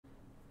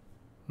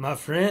My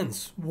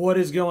friends, what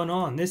is going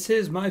on? This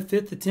is my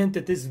fifth attempt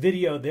at this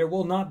video. There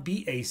will not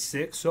be a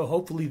sixth, so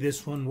hopefully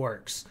this one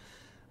works.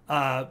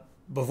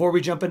 Before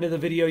we jump into the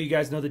video, you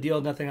guys know the deal.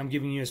 Nothing I'm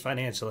giving you is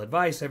financial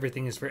advice.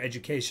 Everything is for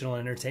educational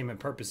and entertainment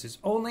purposes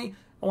only.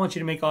 I want you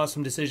to make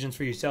awesome decisions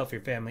for yourself,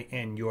 your family,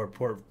 and your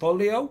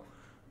portfolio.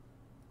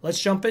 Let's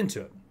jump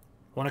into it.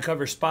 I want to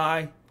cover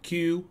SPY,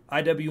 Q,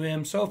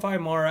 IWM, SoFi,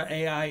 Mara,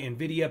 AI,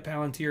 NVIDIA,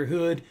 Palantir,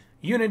 Hood,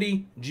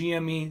 Unity,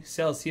 GME,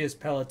 Celsius,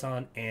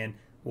 Peloton, and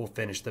we'll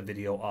finish the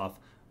video off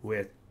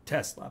with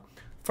Tesla.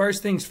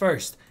 First things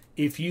first,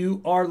 if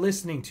you are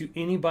listening to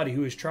anybody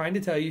who is trying to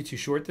tell you to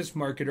short this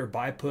market or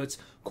buy puts,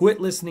 quit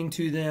listening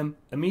to them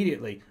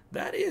immediately.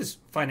 That is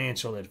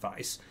financial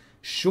advice.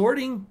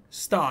 Shorting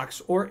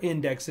stocks or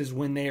indexes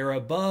when they are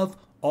above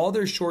all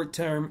their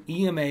short-term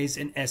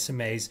EMAs and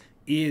SMAs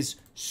is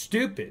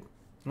stupid.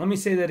 Let me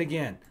say that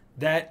again.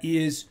 That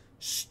is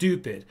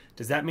stupid.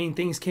 Does that mean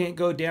things can't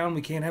go down?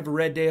 We can't have a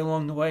red day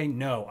along the way?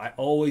 No, I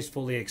always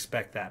fully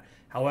expect that.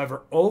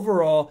 However,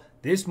 overall,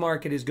 this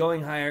market is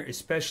going higher,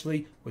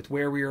 especially with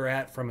where we are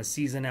at from a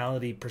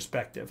seasonality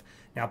perspective.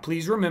 Now,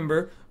 please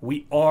remember,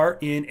 we are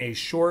in a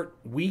short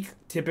week.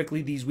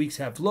 Typically, these weeks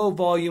have low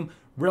volume,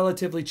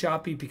 relatively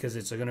choppy because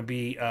it's going to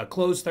be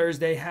closed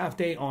Thursday, half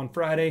day on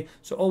Friday.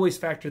 So always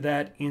factor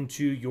that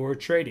into your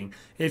trading.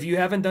 If you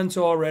haven't done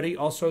so already,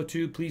 also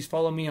too, please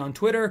follow me on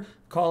Twitter,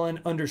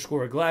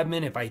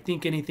 Colin_Gladman. If I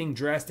think anything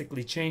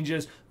drastically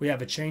changes, we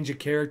have a change of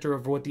character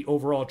of what the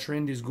overall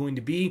trend is going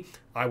to be,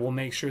 I will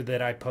make sure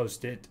that I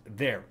post it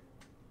there.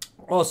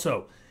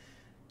 Also,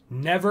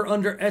 never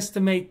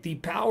underestimate the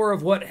power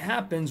of what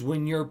happens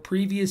when your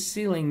previous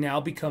ceiling now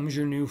becomes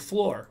your new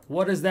floor.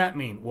 What does that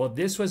mean? Well,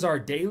 this was our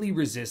daily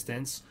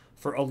resistance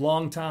for a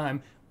long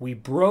time. We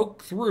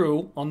broke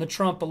through on the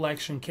Trump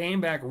election,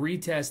 came back,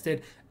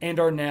 retested, and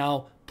are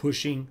now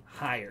pushing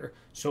higher.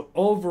 So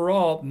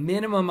overall,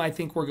 minimum, I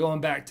think we're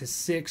going back to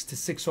 6 to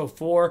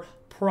 604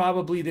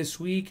 probably this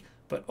week.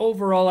 But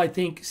overall, I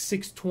think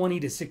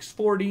 620 to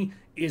 640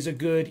 is a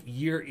good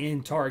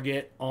year-end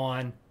target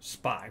on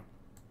SPY.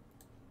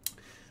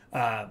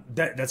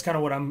 That's kind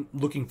of what I'm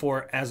looking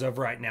for as of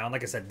right now. And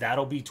like I said,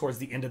 that'll be towards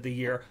the end of the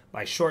year.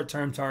 My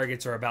short-term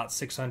targets are about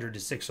 600 to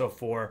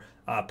 604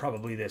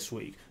 probably this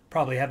week.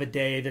 Probably have a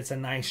day that's a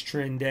nice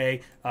trend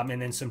day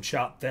and then some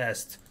chop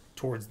fest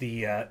towards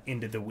the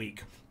end of the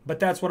week. But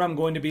that's what I'm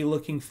going to be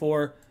looking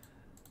for.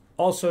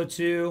 Also,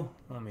 too,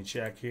 let me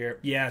check here.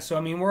 Yeah, so, I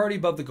mean, we're already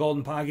above the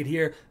golden pocket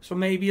here, so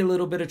maybe a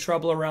little bit of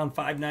trouble around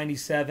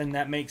 597.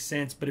 That makes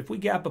sense. But if we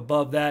gap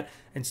above that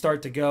and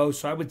start to go,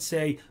 so I would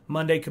say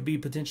Monday could be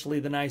potentially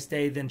the nice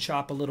day, then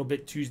chop a little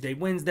bit Tuesday,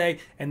 Wednesday,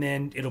 and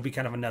then it'll be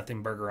kind of a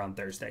nothing burger on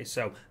Thursday.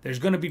 So there's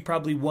going to be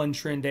probably one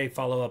trend day,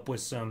 follow up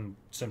with some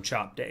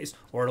chop days,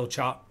 or it'll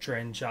chop,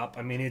 trend, chop.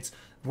 I mean,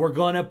 we're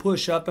going to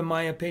push up, in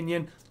my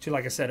opinion, to,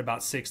 like I said,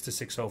 about 6 to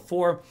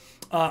 604.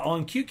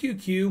 On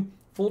QQQ,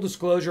 full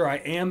disclosure, I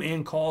am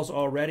in calls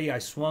already. I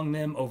swung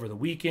them over the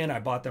weekend. I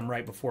bought them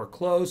right before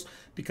close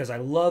because I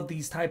love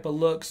these type of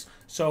looks.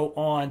 So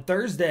on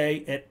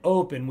Thursday at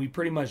open, we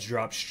pretty much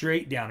dropped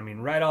straight down. I mean,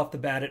 right off the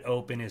bat at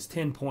open is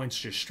 10 points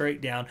just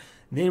straight down.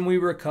 Then we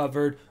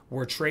recovered.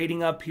 We're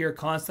trading up here,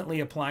 constantly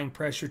applying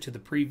pressure to the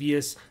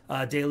previous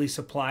daily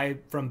supply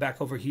from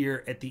back over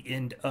here at the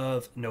end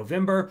of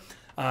November.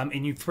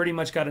 And you've pretty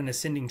much got an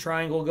ascending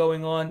triangle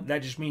going on.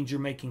 That just means you're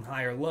making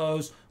higher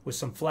lows with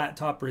some flat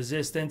top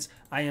resistance.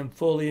 I am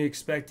fully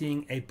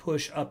expecting a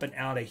push up and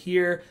out of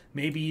here,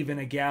 maybe even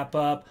a gap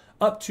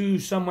up to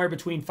somewhere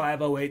between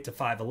 508 to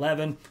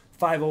 511.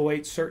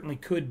 508 certainly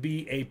could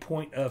be a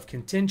point of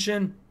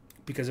contention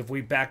because if we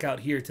back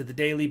out here to the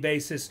daily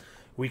basis,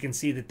 we can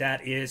see that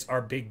that is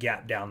our big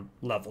gap down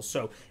level.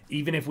 So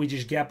even if we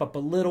just gap up a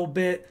little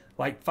bit,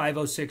 like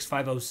 506,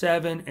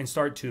 507, and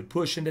start to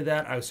push into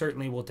that, I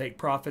certainly will take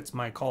profits.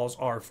 My calls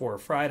are for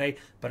Friday,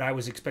 but I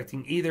was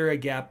expecting either a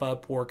gap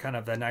up or kind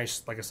of a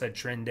nice, like I said,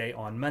 trend day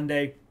on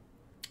Monday.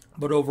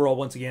 But overall,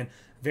 once again,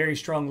 very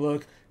strong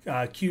look.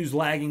 Q's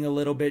lagging a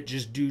little bit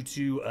just due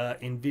to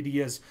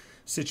NVIDIA's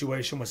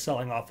situation with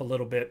selling off a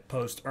little bit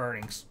post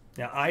earnings.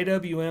 Now,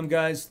 IWM,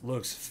 guys,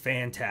 looks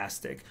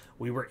fantastic.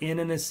 We were in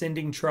an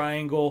ascending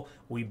triangle.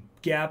 We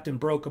gapped and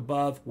broke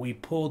above. We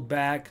pulled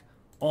back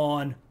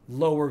on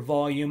lower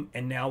volume,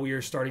 and now we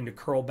are starting to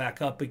curl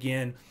back up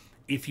again.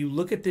 If you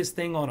look at this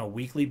thing on a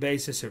weekly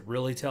basis, it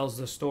really tells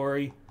the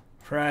story,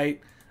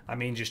 right? I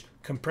mean, just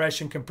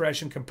compression,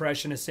 compression,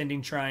 compression,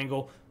 ascending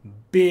triangle,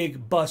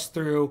 big bust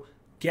through,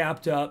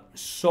 gapped up,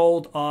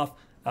 sold off.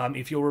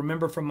 If you'll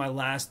remember from my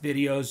last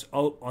videos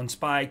on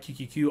SPY,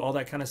 QQQ, all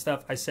that kind of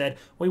stuff, I said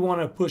we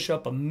want to push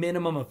up a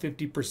minimum of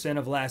 50%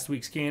 of last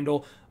week's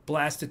candle,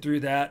 blasted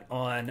through that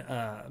on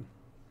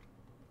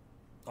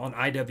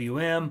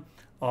IWM,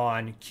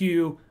 on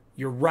Q.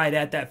 You're right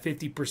at that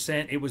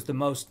 50%. It was the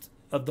most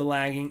of the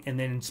lagging, and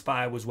then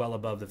SPY was well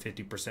above the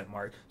 50%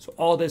 mark. So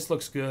all this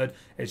looks good.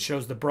 It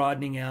shows the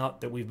broadening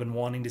out that we've been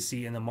wanting to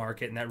see in the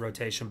market and that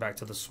rotation back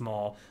to the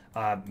small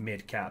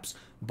mid caps.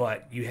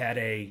 But you had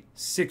a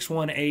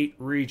 618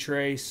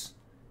 retrace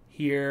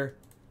here,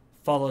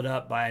 followed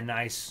up by a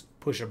nice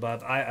push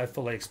above. I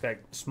fully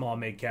expect small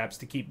mid caps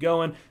to keep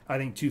going. I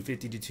think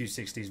 250 to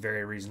 260 is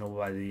very reasonable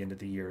by the end of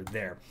the year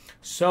there.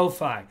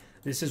 SoFi.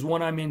 This is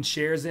one I'm in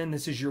shares in.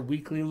 This is your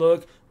weekly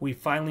look. We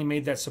finally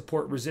made that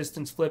support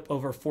resistance flip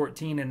over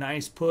 14, a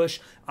nice push.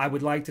 I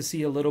would like to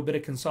see a little bit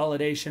of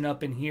consolidation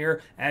up in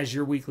here as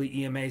your weekly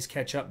EMAs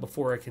catch up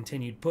before a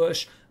continued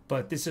push.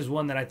 But this is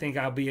one that I think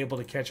I'll be able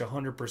to catch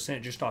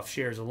 100% just off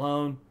shares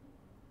alone.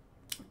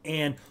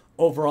 And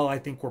overall, I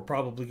think we're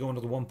probably going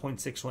to the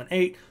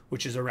 1.618,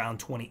 which is around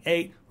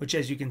 28, which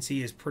as you can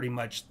see is pretty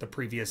much the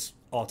previous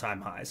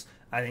all-time highs.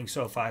 I think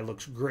SoFi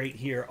looks great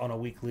here on a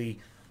weekly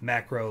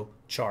macro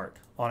chart.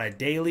 On a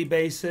daily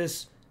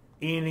basis,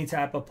 any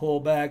type of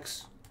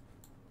pullbacks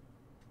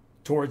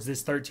towards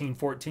this 13,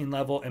 14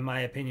 level, in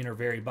my opinion, are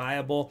very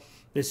viable.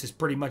 This has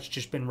pretty much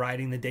just been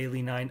riding the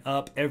daily 9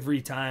 up.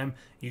 Every time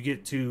you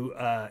get to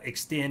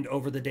extend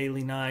over the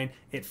daily 9,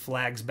 it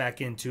flags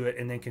back into it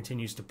and then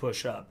continues to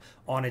push up.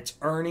 On its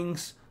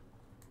earnings,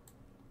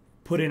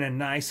 put in a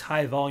nice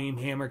high volume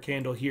hammer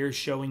candle here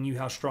showing you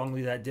how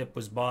strongly that dip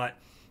was bought.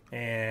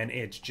 And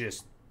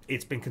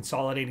it's been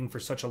consolidating for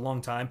such a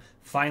long time,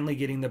 finally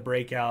getting the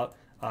breakout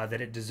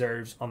that it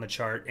deserves on the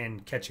chart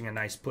and catching a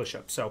nice push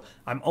up. So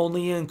I'm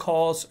only in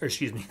calls, or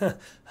excuse me,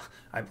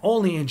 I'm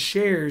only in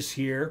shares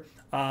here.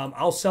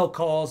 I'll sell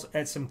calls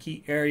at some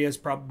key areas,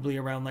 probably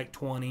around like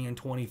 20 and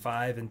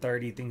 25 and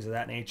 30, things of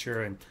that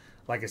nature. And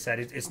like I said,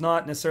 it's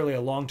not necessarily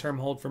a long-term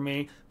hold for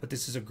me, but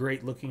this is a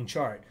great looking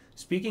chart.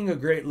 Speaking of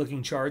great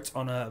looking charts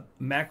on a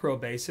macro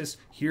basis,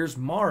 here's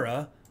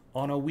Mara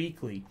on a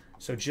weekly.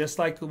 So just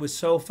like with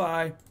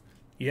SoFi,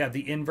 you have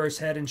the inverse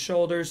head and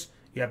shoulders,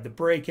 you have the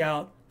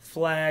breakout,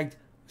 flagged,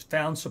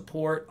 found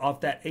support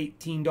off that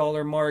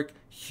 $18 mark,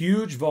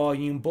 huge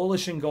volume,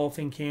 bullish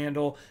engulfing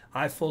candle.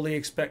 I fully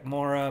expect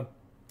Mara,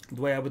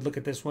 the way I would look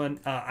at this one,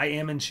 I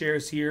am in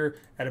shares here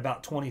at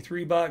about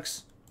 23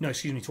 bucks. No,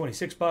 excuse me,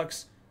 26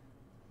 bucks.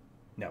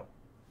 No.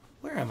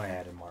 Where am I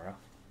at in Mara?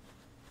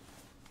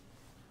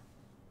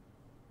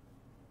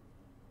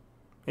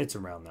 It's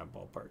around that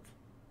ballpark.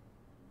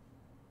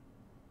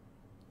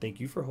 Thank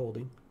you for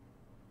holding.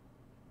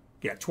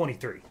 Yeah,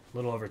 23, a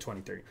little over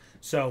 23.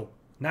 So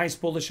nice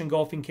bullish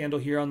engulfing candle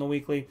here on the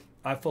weekly.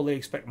 I fully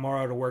expect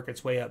Mara to work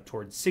its way up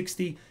towards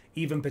 60,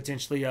 even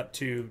potentially up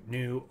to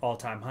new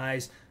all-time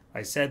highs.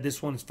 I said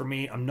this one's for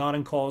me. I'm not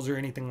in calls or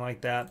anything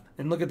like that.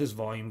 And look at this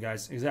volume,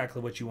 guys.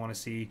 Exactly what you want to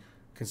see.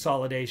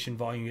 Consolidation,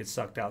 volume gets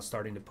sucked out,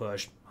 starting to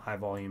push. High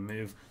volume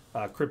move.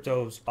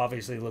 Crypto's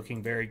obviously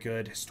looking very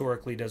good.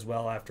 Historically does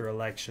well after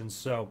elections.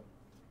 So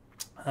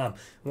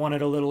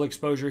wanted a little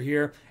exposure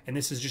here. And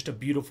this is just a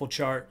beautiful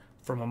chart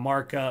from a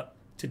markup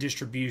to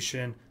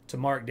distribution to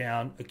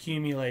markdown,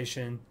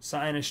 accumulation,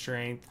 sign of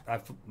strength.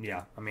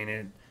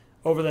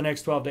 Over the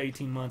next 12 to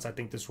 18 months, I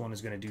think this one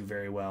is going to do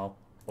very well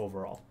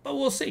overall. But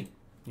we'll see.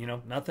 You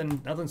know,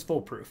 nothing's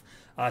foolproof.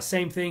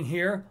 Same thing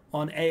here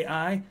on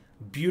AI.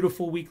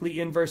 Beautiful weekly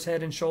inverse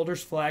head and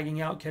shoulders flagging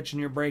out, catching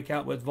your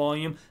breakout with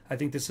volume. I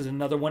think this is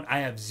another one. I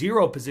have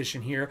zero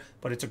position here,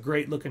 but it's a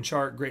great looking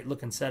chart, great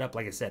looking setup,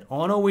 like I said,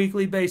 on a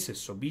weekly basis.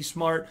 So be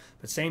smart,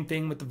 but same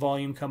thing with the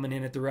volume coming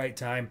in at the right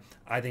time.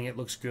 I think it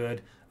looks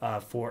good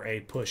for a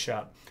push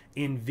up.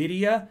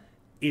 NVIDIA,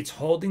 it's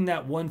holding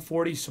that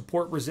 140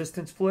 support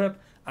resistance flip.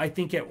 I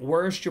think at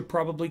worst, you're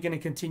probably going to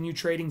continue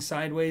trading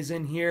sideways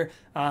in here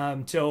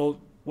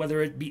till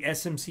whether it be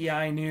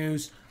SMCI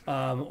news,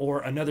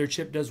 or another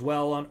chip does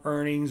well on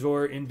earnings,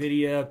 or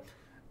NVIDIA.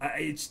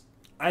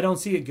 I don't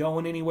see it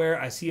going anywhere.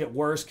 I see it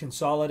worse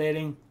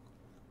consolidating.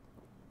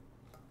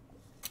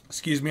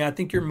 Excuse me. I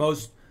think your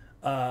most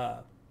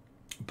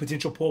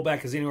potential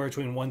pullback is anywhere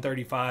between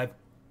 135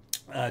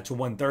 to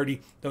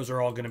 130. Those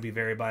are all going to be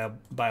very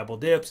viable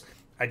dips.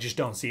 I just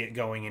don't see it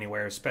going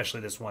anywhere,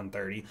 especially this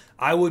 130.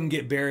 I wouldn't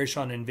get bearish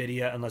on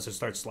NVIDIA unless it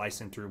starts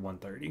slicing through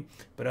 130.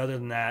 But other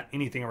than that,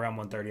 anything around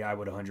 130, I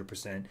would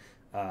 100%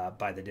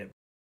 buy the dip.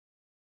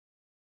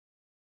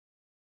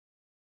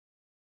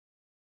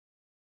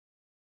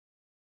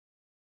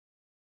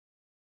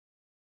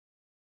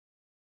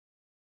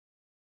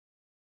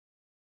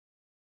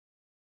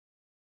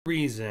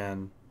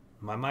 Reason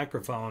my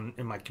microphone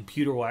and my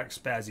computer will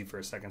act spazzy for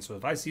a second, so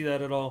if I see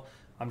that at all,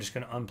 I'm just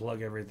going to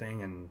unplug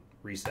everything and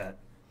reset.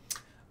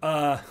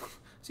 So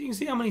you can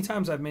see how many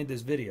times I've made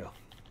this video,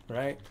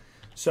 right?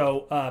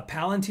 So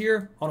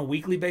Palantir on a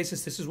weekly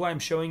basis, this is why I'm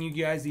showing you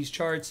guys these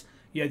charts.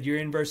 You had your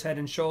inverse head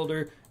and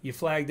shoulder, you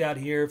flagged out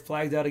here,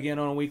 flagged out again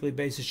on a weekly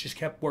basis, just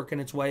kept working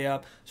its way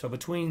up. So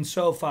between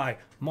SoFi,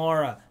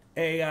 Mara,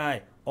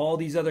 AI, all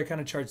these other kind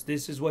of charts,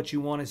 this is what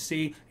you want to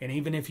see. And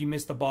even if you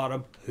miss the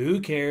bottom,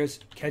 who cares?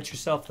 Catch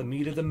yourself the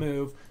meat of the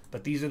move.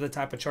 But these are the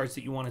type of charts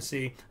that you want to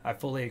see. I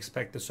fully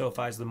expect the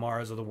SoFis, the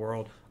Maras of the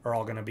world are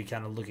all going to be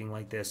kind of looking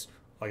like this,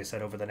 like I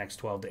said, over the next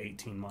 12 to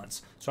 18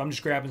 months. So I'm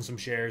just grabbing some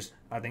shares.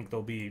 I think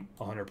they'll be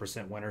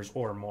 100% winners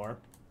or more.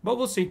 But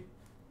we'll see.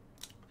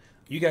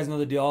 You guys know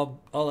the deal.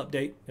 I'll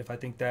update if I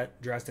think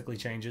that drastically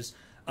changes.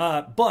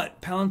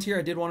 But Palantir,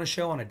 I did want to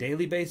show on a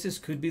daily basis,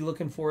 could be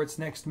looking for its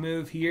next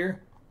move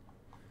here.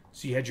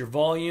 So you had your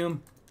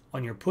volume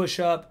on your push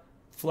up,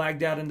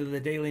 flagged out into the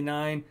daily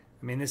 9.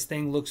 I mean, this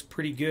thing looks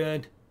pretty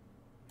good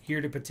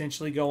here to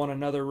potentially go on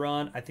another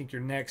run. I think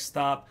your next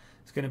stop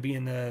is going to be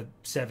in the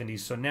 70s.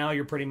 So now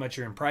you're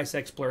in price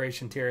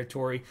exploration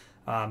territory.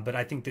 But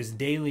I think this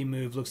daily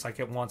move looks like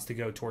it wants to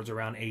go towards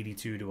around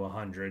 82 to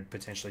 100,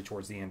 potentially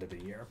towards the end of the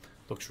year.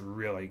 Looks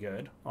really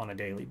good on a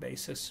daily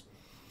basis.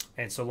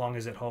 And so long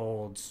as it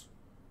holds,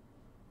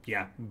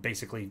 yeah,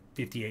 basically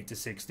 58 to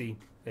 60,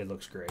 it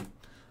looks great.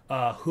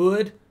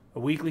 Hood, a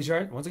weekly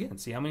chart. Once again,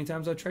 see how many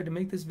times I've tried to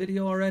make this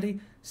video already?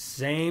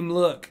 Same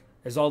look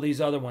as all these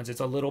other ones. It's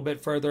a little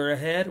bit further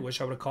ahead. Wish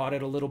I would have caught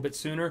it a little bit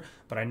sooner,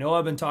 but I know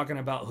I've been talking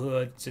about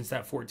Hood since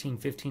that $14,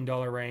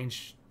 $15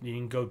 range. You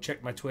can go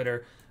check my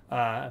Twitter.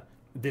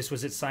 This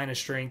was its sign of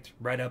strength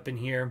right up in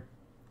here,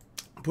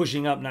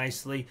 pushing up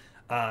nicely.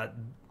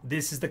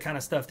 This is the kind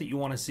of stuff that you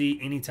want to see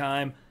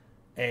anytime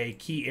a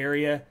key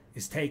area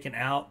is taken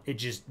out. It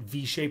just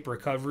V-shaped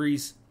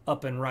recoveries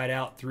up and right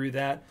out through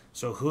that.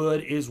 So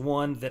Hood is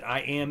one that I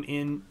am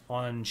in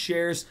on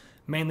shares,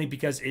 mainly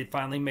because it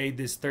finally made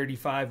this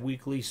 35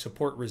 weekly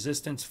support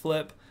resistance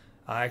flip.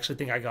 I actually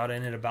think I got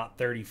in at about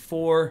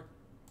 34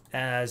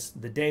 as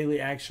the daily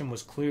action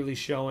was clearly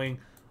showing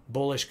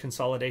bullish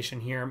consolidation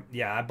here.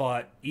 Yeah, I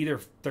bought either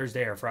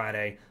Thursday or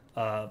Friday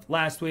of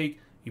last week.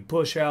 You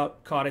push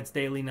out, caught its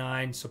daily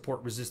 9,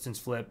 support resistance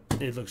flip.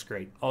 It looks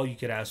great. All you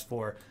could ask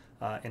for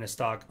in a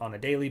stock on a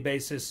daily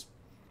basis.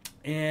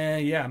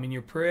 And yeah, I mean,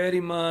 you're pretty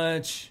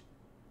much,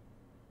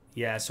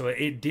 yeah, so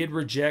it did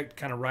reject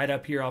kind of right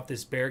up here off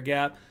this bear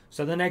gap.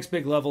 So the next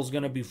big level is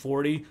going to be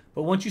 40.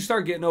 But once you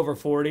start getting over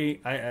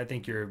 40, I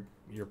think you're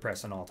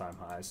pressing all-time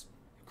highs.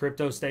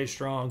 Crypto stays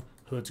strong.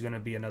 Hood's going to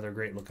be another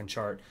great looking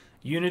chart.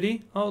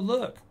 Unity, oh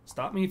look,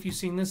 stop me if you've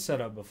seen this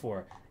setup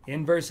before.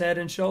 Inverse head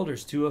and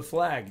shoulders to a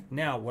flag.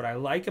 Now, what I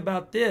like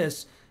about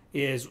this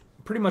is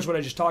pretty much what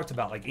I just talked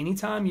about. Like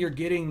anytime you're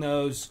getting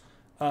those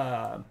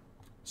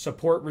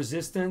support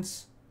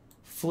resistance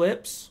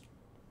flips,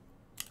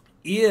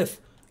 if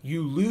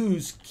you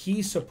lose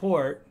key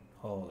support,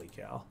 holy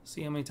cow,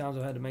 see how many times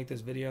I've had to make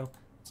this video?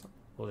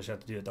 We'll just have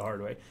to do it the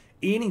hard way.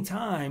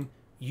 Anytime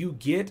you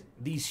get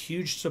these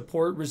huge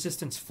support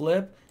resistance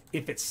flip,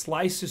 if it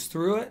slices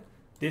through it,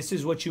 this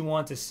is what you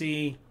want to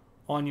see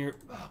on your,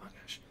 oh my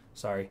gosh,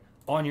 sorry,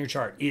 on your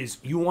chart, is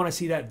you want to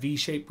see that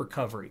V-shaped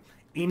recovery.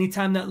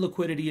 Anytime that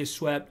liquidity is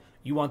swept,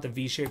 you want the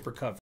V-shaped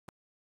recovery.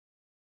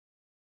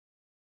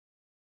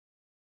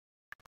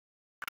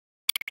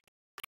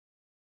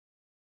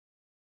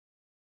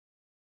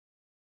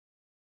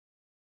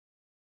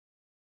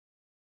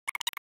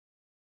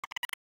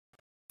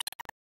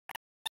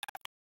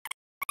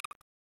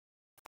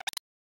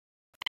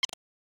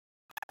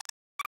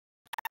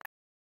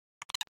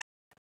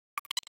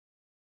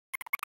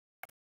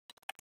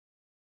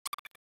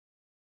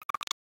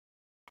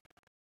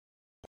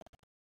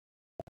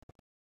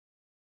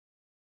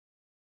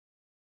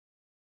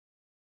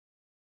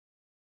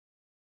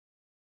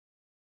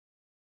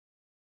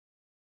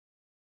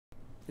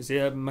 See,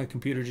 my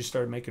computer just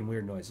started making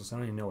weird noises. I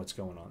don't even know what's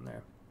going on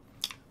there.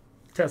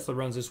 Tesla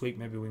runs this week.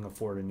 Maybe we can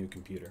afford a new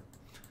computer.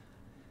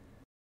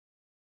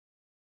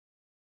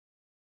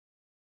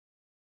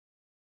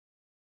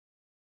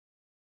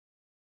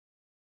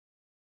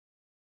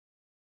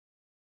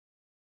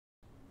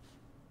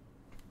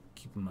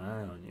 Keeping my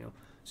eye on you.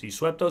 So you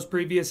swept those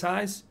previous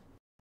highs.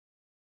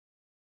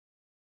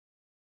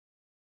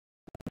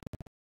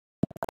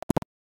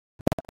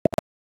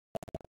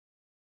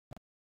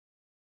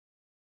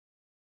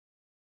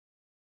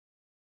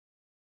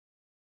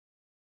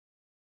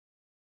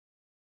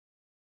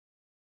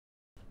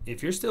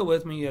 If you're still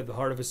with me, you have the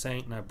heart of a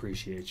saint, and I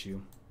appreciate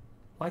you.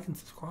 Like and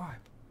subscribe.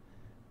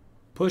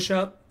 Push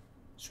up,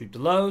 sweep the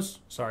lows.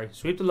 Sorry,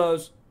 sweep the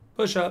lows.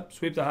 Push up,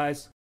 sweep the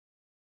highs.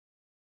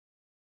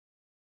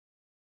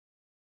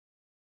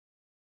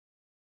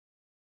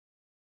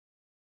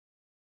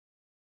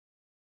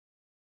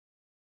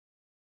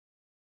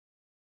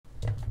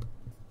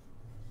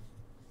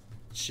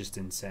 It's just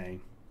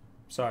insane.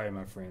 Sorry,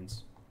 my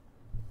friends.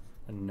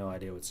 I have no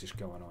idea what's just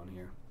going on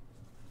here.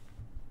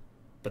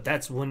 But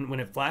that's when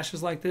it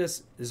flashes like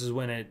this is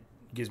when it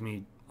gives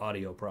me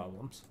audio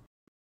problems.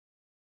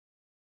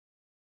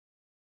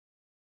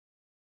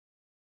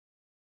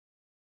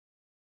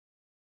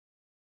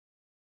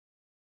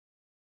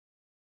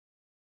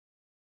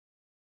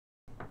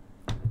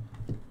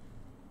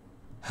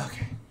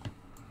 Okay.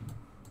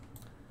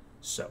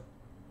 So,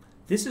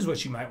 this is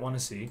what you might want to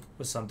see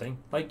with something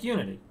like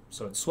Unity.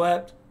 So it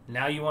swept.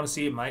 Now you want to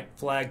see it might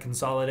flag,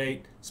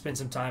 consolidate, spend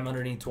some time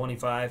underneath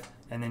 25,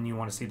 and then you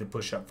want to see the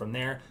push up from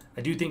there.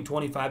 I do think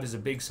 25 is a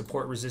big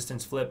support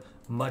resistance flip,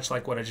 much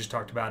like what I just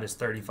talked about is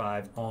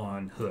 35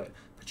 on Hood.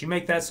 But you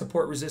make that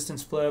support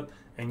resistance flip,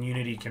 and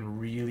Unity can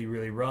really,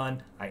 really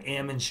run. I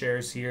am in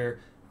shares here.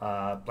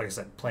 Like I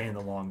said, playing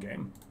the long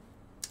game.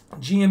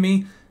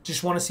 GME,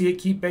 Just want to see it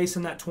keep base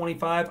in that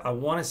 25. I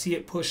want to see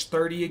it push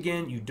 30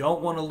 again. You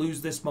don't want to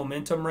lose this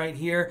momentum right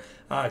here.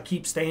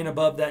 Keep staying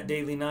above that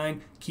daily 9.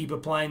 Keep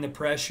applying the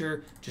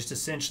pressure. Just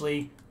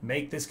essentially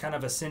make this kind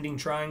of ascending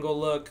triangle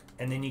look,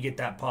 and then you get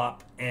that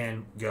pop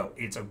and go.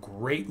 It's a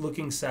great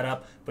looking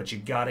setup, but you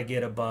got to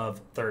get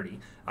above 30.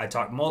 I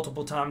talked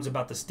multiple times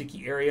about the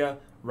sticky area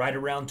right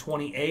around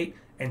 28,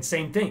 and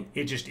same thing.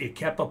 It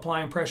kept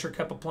applying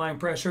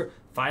pressure,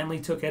 finally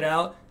took it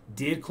out.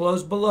 Did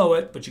close below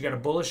it, but you got a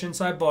bullish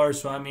inside bar.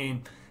 So, I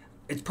mean,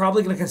 it's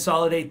probably going to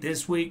consolidate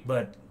this week,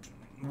 but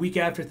week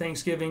after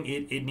Thanksgiving,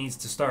 it needs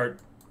to start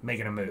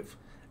making a move.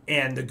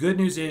 And the good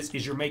news is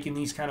you're making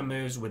these kind of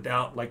moves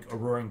without like a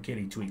roaring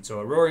kitty tweet. So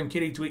a roaring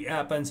kitty tweet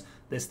happens,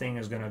 this thing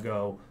is going to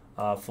go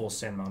full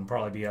send mode,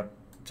 probably be up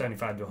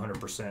 75 to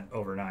 100%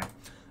 overnight.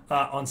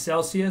 On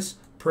Celsius,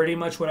 pretty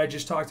much what I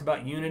just talked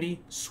about. Unity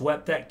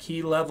swept that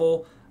key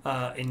level,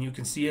 and you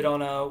can see it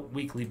on a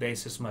weekly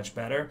basis much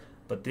better.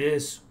 But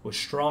this was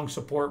strong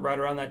support right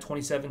around that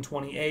 27,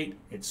 28.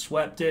 It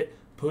swept it,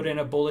 put in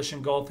a bullish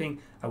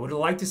engulfing. I would have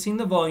liked to seen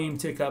the volume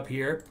tick up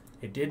here.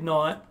 It did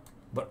not.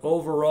 But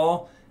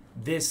overall,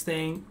 this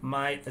thing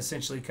might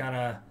essentially kind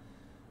of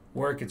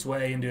work its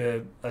way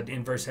into an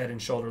inverse head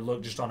and shoulder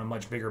look just on a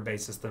much bigger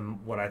basis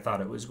than what I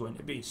thought it was going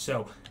to be.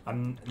 So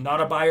I'm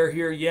not a buyer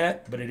here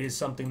yet, but it is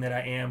something that I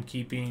am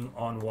keeping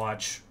on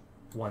watch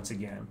once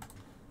again.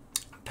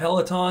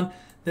 Peloton.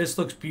 This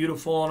looks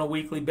beautiful on a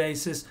weekly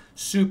basis.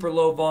 Super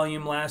low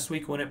volume last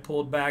week when it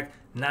pulled back.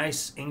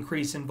 Nice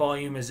increase in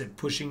volume as it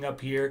pushing up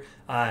here.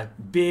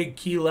 Big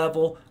key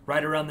level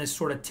right around this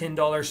sort of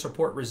 $10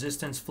 support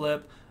resistance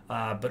flip.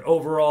 But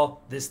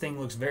overall, this thing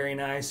looks very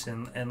nice.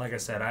 And like I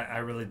said, I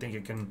really think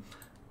it can.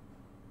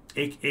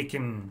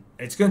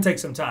 It's going to take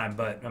some time,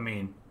 but I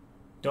mean,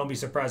 don't be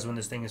surprised when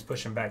this thing is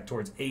pushing back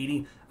towards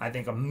 80. I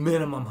think a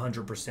minimum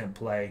 100%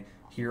 play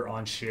here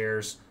on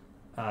shares.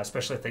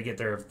 Especially if they get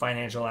their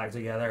financial act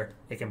together,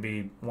 it can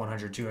be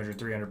 100, 200,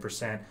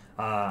 300%. Like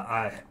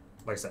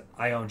I said,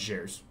 I own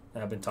shares,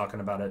 and I've been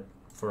talking about it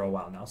for a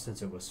while now,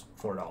 since it was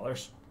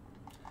 $4.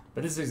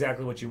 But this is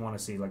exactly what you want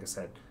to see. Like I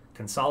said,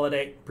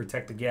 consolidate,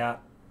 protect the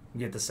gap,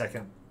 get the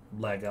second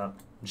leg up,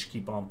 and just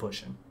keep on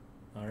pushing.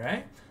 All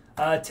right?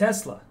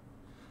 Tesla.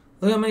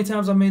 Look how many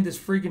times I made this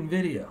freaking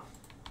video.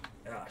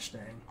 Gosh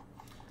dang.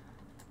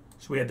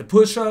 So we had the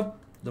push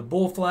up, the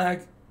bull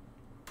flag,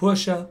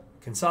 push up,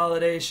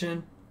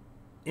 consolidation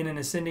in an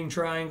ascending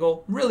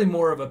triangle, really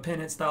more of a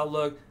pennant style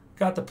look.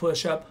 Got the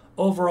push up.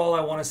 Overall, I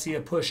want to see a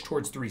push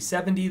towards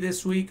 370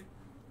 this week.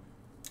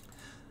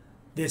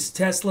 This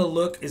Tesla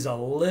look is a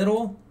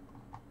little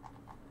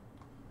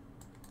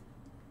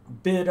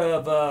bit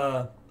of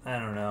I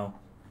don't know.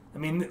 I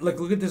mean,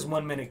 look at this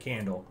 1 minute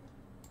candle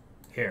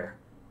here.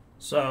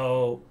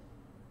 So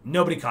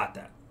nobody caught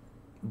that,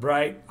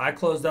 right? I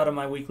closed out on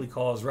my weekly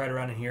calls right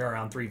around in here,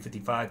 around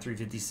 355,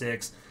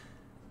 356.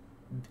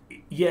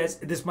 Yes,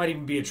 this might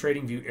even be a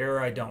trading view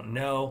error, I don't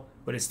know,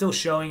 but it's still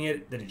showing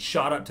it that it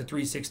shot up to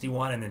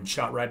 361 and then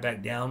shot right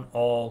back down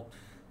so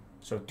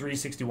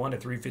 361 to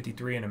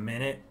 353 in a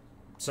minute.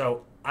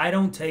 So I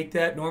don't take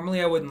that.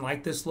 Normally I wouldn't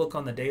like this look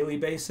on the daily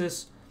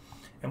basis.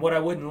 And what I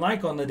wouldn't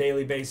like on the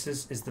daily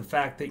basis is the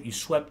fact that you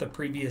swept the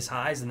previous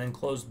highs and then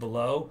closed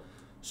below.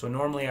 So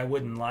normally I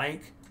wouldn't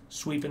like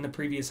sweeping the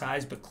previous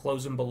highs but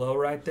closing below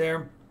right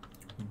there.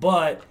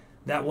 But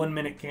that 1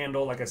 minute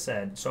candle, like I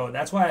said, so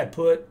that's why I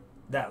put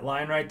that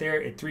line right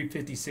there at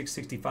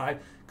 356.65,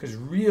 because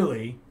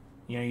really,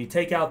 you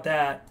take out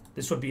that,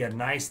 this would be a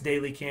nice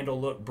daily candle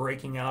look,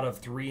 breaking out of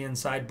 3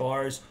 inside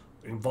bars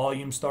and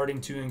volume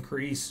starting to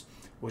increase,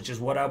 which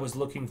is what I was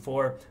looking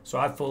for. So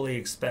I fully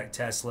expect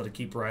Tesla to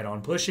keep right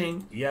on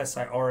pushing. Yes,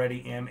 I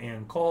already am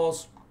in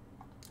calls.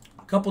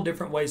 A couple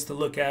different ways to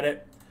look at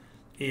it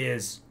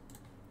is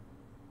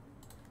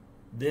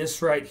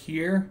this right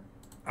here.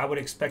 I would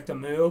expect a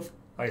move,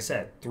 like I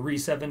said,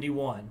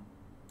 371.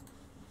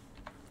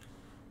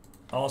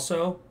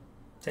 Also,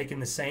 taking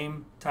the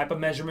same type of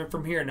measurement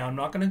from here. Now, I'm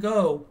not going to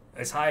go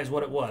as high as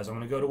what it was. I'm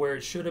going to go to where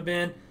it should have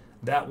been.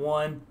 That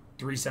one,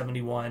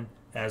 371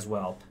 as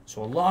well.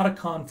 So a lot of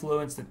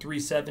confluence that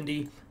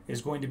 370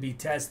 is going to be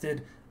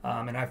tested.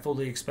 And I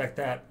fully expect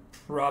that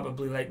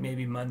probably like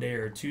maybe Monday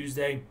or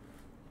Tuesday.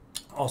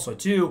 Also,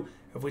 too,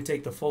 if we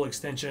take the full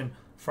extension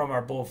from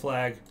our bull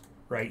flag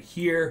right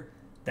here,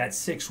 that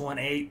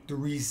 618,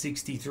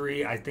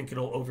 363, I think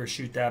it'll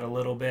overshoot that a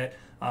little bit.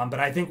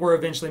 But I think we're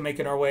eventually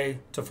making our way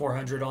to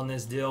 400 on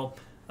this deal.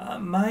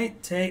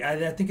 Might take,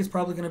 I think it's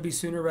probably going to be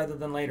sooner rather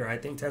than later. I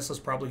think Tesla's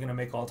probably going to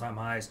make all-time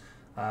highs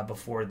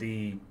before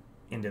the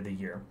end of the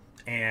year.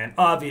 And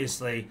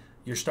obviously,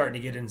 you're starting to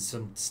get into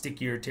some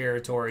stickier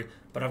territory.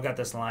 But I've got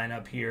this line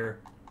up here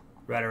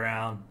right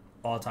around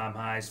all-time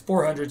highs.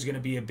 400 is going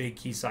to be a big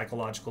key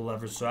psychological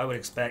lever, so I would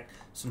expect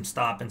some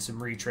stop and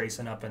some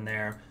retracing up in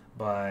there.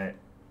 But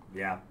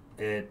yeah,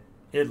 it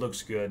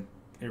looks good.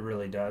 It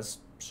really does.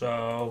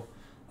 So,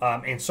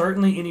 and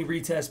certainly any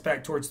retest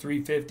back towards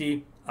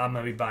 350, I'm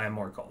going to be buying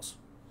more calls,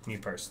 me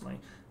personally.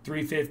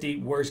 350,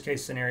 worst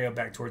case scenario,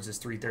 back towards this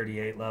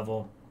 338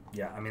 level.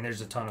 yeah, I mean,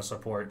 there's a ton of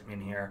support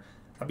in here.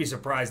 I'd be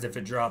surprised if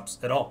it drops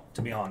at all,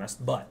 to be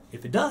honest. But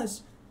if it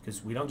does,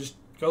 because we don't just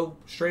go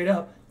straight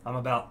up, I'm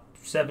about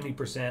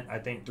 70%. I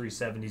think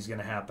 370 is going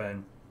to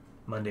happen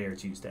Monday or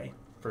Tuesday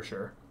for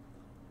sure.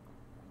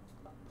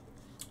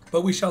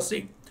 But we shall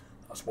see.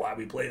 That's why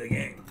we play the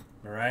game.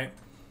 All right.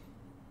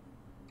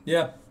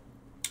 Yeah.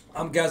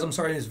 Guys, I'm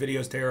sorry this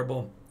video is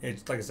terrible.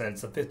 It's like I said,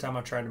 it's the 5th time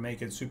I've tried to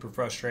make it. Super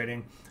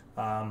frustrating.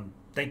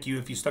 Thank you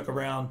if you stuck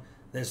around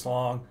this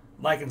long.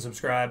 Like and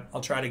subscribe.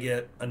 I'll try to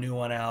get a new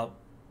one out,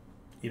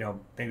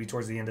 maybe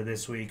towards the end of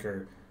this week,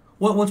 or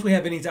once we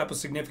have any type of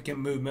significant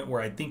movement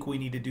where I think we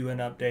need to do an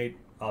update,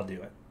 I'll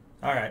do it.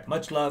 All right.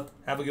 Much love.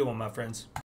 Have a good one, my friends.